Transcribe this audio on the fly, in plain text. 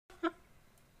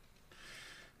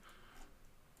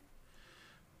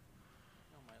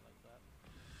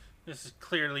This is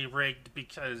clearly rigged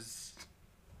because,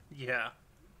 yeah.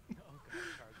 Oh god,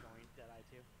 Char's going Deadeye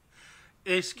too.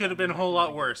 This could have been a whole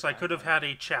lot worse. I could have had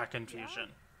a Chak infusion.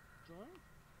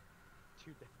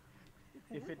 Too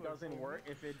bad. If it doesn't work,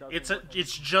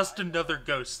 It's just another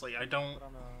ghostly. I don't. Put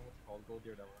on a, what's it called, Gold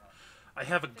Deer Devil. I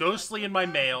have a ghostly in my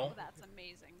mail That's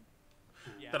amazing.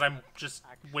 Yeah, that I'm just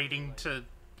actually, waiting like,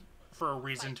 for a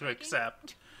reason to breaking?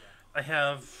 accept. I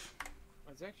have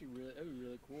That's actually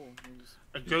really cool.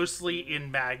 a ghostly in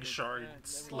mag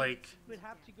shards. Well, Like, you would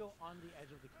have to go on the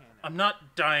edge of the cannon. I'm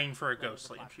not dying for a or the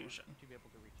ghostly platform infusion. to be able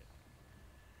to reach it.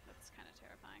 That's kind of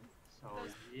terrifying. So,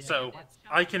 yeah. So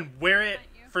I can wear it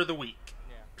for the week.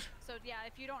 Yeah. So yeah,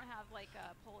 if you don't have like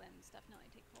pull-ins, definitely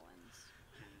take pull-ins.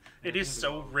 It is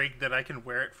so rigged that I can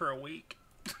wear it for a week.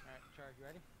 Alright, Char, you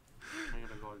ready? I'm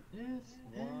gonna go, this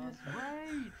was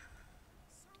great!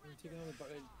 We're taking on the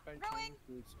Going.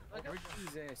 foods. Let's go.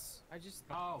 Jesus. I just.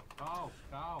 Go, go,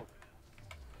 go!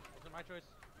 Is it my choice?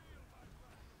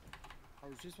 I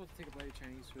was just about to take a bite of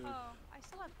Chinese food. Oh, I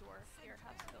still have dwarf ear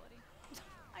ability.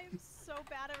 I am so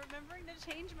bad at remembering to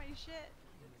change my shit.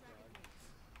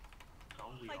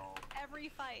 Don't we Like all? every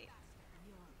fight.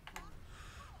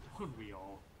 Don't we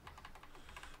all?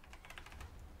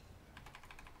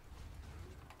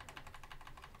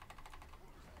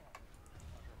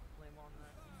 Flame on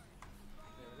that.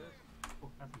 There it is. Oh,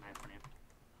 that's a nice name.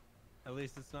 At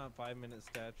least it's not 5-minute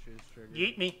statues triggered.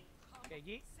 Yeet me. Okay,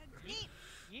 yeet. Yeet.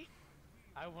 Yeet.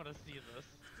 I want to see this.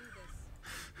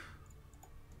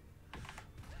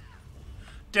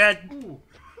 Dead. Ooh! Ooh,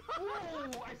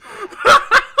 I saw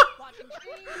that! Watching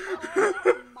stream.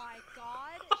 Oh my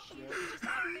god. She was just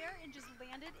up there and just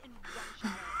landed in one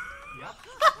shot. Yep.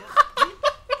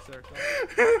 Circle.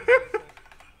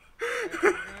 I'm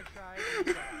gonna try and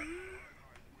die.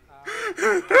 Not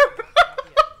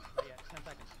yet. 10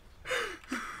 seconds.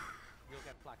 You'll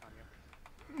get flak on you.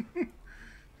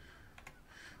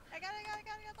 I got it.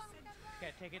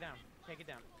 Okay, take it down. Take it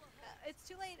down. It's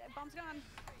too late. Bomb's gone.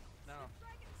 No.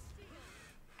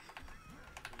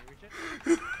 Can you reach it?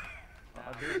 No.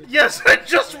 Yes, I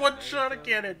just one-shot a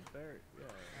cannon. There, yeah.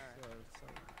 Alright.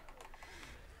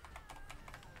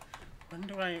 When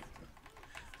do I...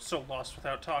 So lost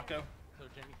without taco. So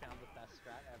Jimmy found the best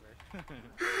strat ever. I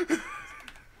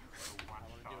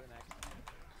want to do it next.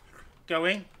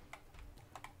 Going.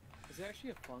 Is it actually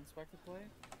a fun spec to play?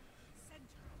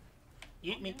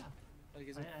 Yeet me. Like,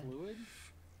 is it Yeah. fluid?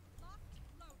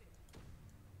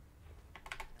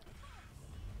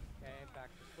 Okay, back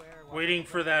to square. Waiting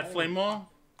for that flame wall.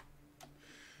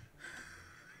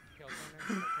 Kill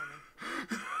corner,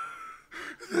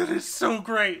 kill That is so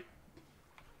great.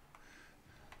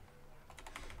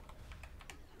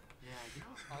 Yeah, you know,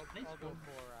 corner. I'll go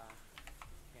for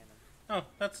cannon. Oh,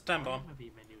 that's a time bomb. Gonna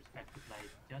be my new spec to play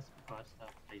just because of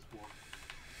Bladesworn.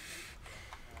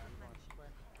 I'm going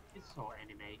square. It's so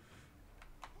anime.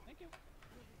 Thank you.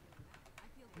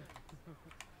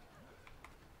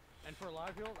 And for a lot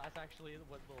of people, that's actually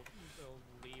what they'll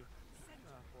leave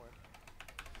for.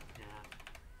 Yeah.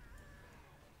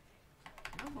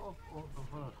 You know, of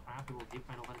crap people give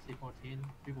Final Fantasy 14,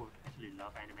 people actually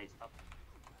love anime stuff.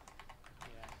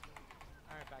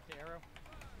 Yeah. Alright, back to arrow.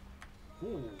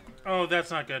 Ooh. Oh,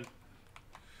 that's not good.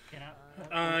 Can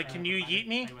I, Can you yeet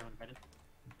me?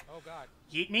 Oh god.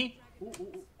 Yeet me? Ooh,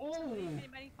 ooh, ooh, ooh.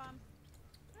 Anybody bomb?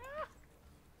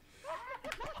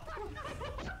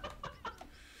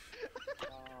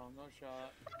 Oh, no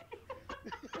shot.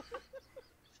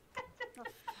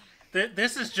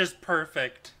 This is just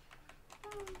perfect.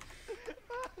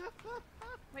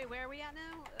 Wait, where are we at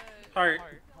now? Heart.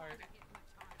 Heart, heart.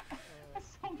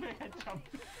 So mad jump.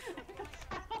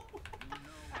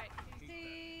 Alright,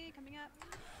 CC coming up.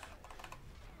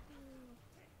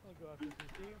 I'll go after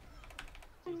CC.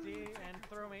 CC and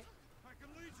throw me.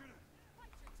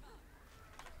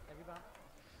 Heavy bomb.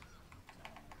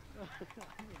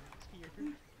 I'm in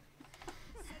tears.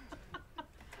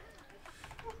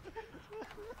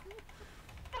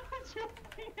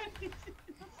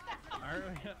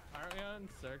 Aren't we on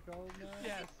circle now?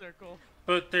 Yeah, circle.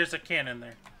 But there's a cannon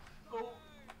there.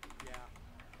 Yeah.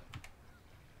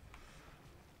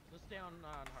 Let's stay on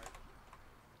heart.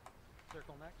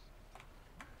 Circle next.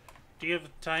 Do you have a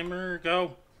timer?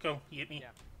 Go. Go. Yeet me. Yeah.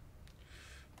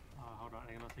 Hold on,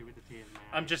 I'm gonna see with the team,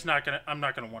 man. I'm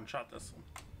not gonna one-shot this one.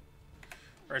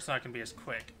 Or it's not gonna be as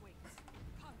quick.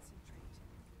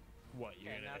 What,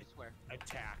 you're Okay, now gonna to square.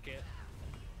 attack it?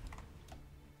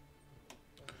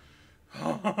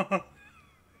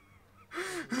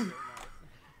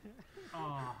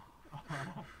 Oh.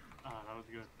 That was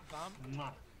good. Bomb?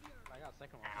 Mwah. I got a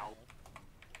second one. Ow.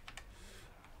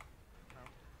 No,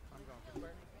 I'm going for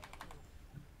square.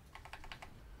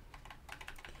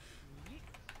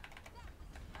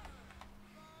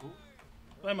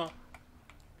 Bye, Mom.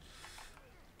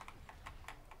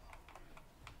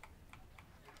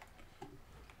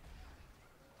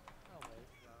 Oh wait,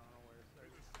 I don't know where it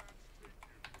starts.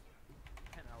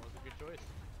 And that was a good choice.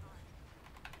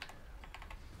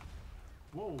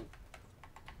 Whoa.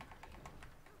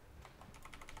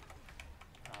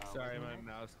 Sorry, what's my the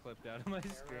mouse clipped out of my Arrow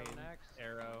screen. next.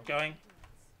 Arrow. Going.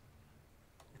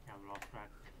 Yeah, I've lost track.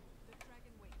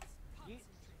 Yeet.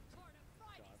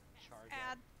 God, charge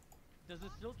Add. up. Does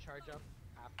it still charge up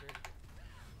after?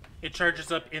 It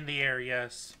charges up in the air,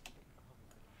 yes.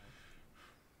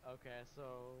 Okay, so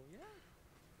yeah.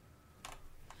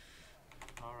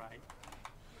 Alright.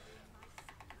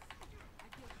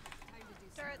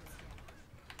 Turrets.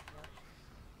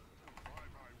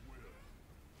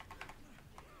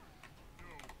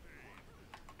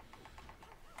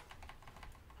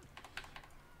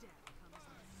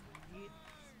 Yeet.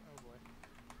 Oh boy.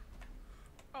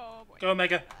 Oh boy. Go,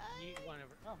 Mega. Yeet one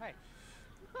over. Oh hey.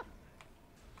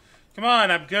 Come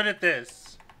on, I'm good at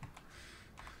this.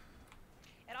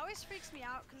 It always freaks me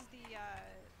out because the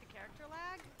character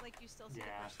lag. Like you still see Yeah.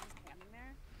 the person standing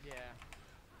there. Yeah.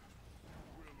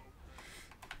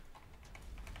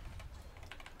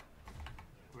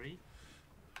 Three.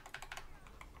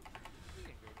 You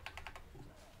did good.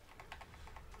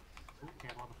 Oh,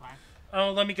 careful on the flag.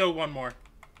 Oh, let me go one more.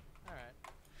 All right.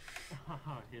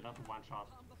 Hit up one shot.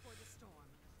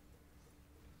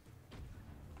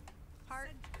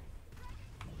 Heart.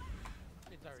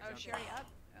 It's already Oh, done. Sherry up.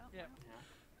 Oh. Yeah.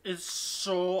 Yeah. It's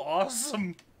so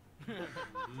awesome.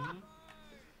 Mm-hmm.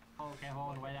 Oh, careful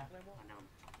on the way there. Oh, no.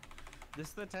 This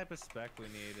is the type of spec we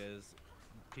need is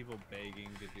people begging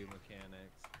to do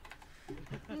mechanics. Right.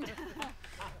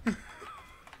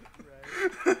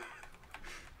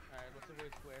 Alright, let's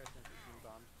avoid square since it's been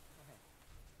bombed. Okay.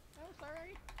 Oh,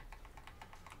 sorry.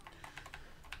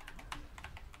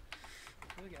 I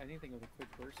feel like anything with a quick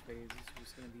burst phase is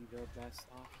just gonna be the best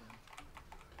option.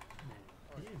 Man,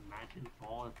 can you imagine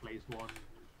Thor and Bladesworn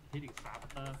hitting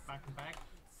Sabetha back to back?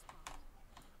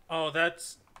 Oh,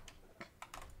 that's...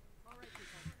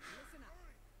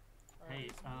 Hey,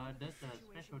 does the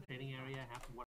special training area have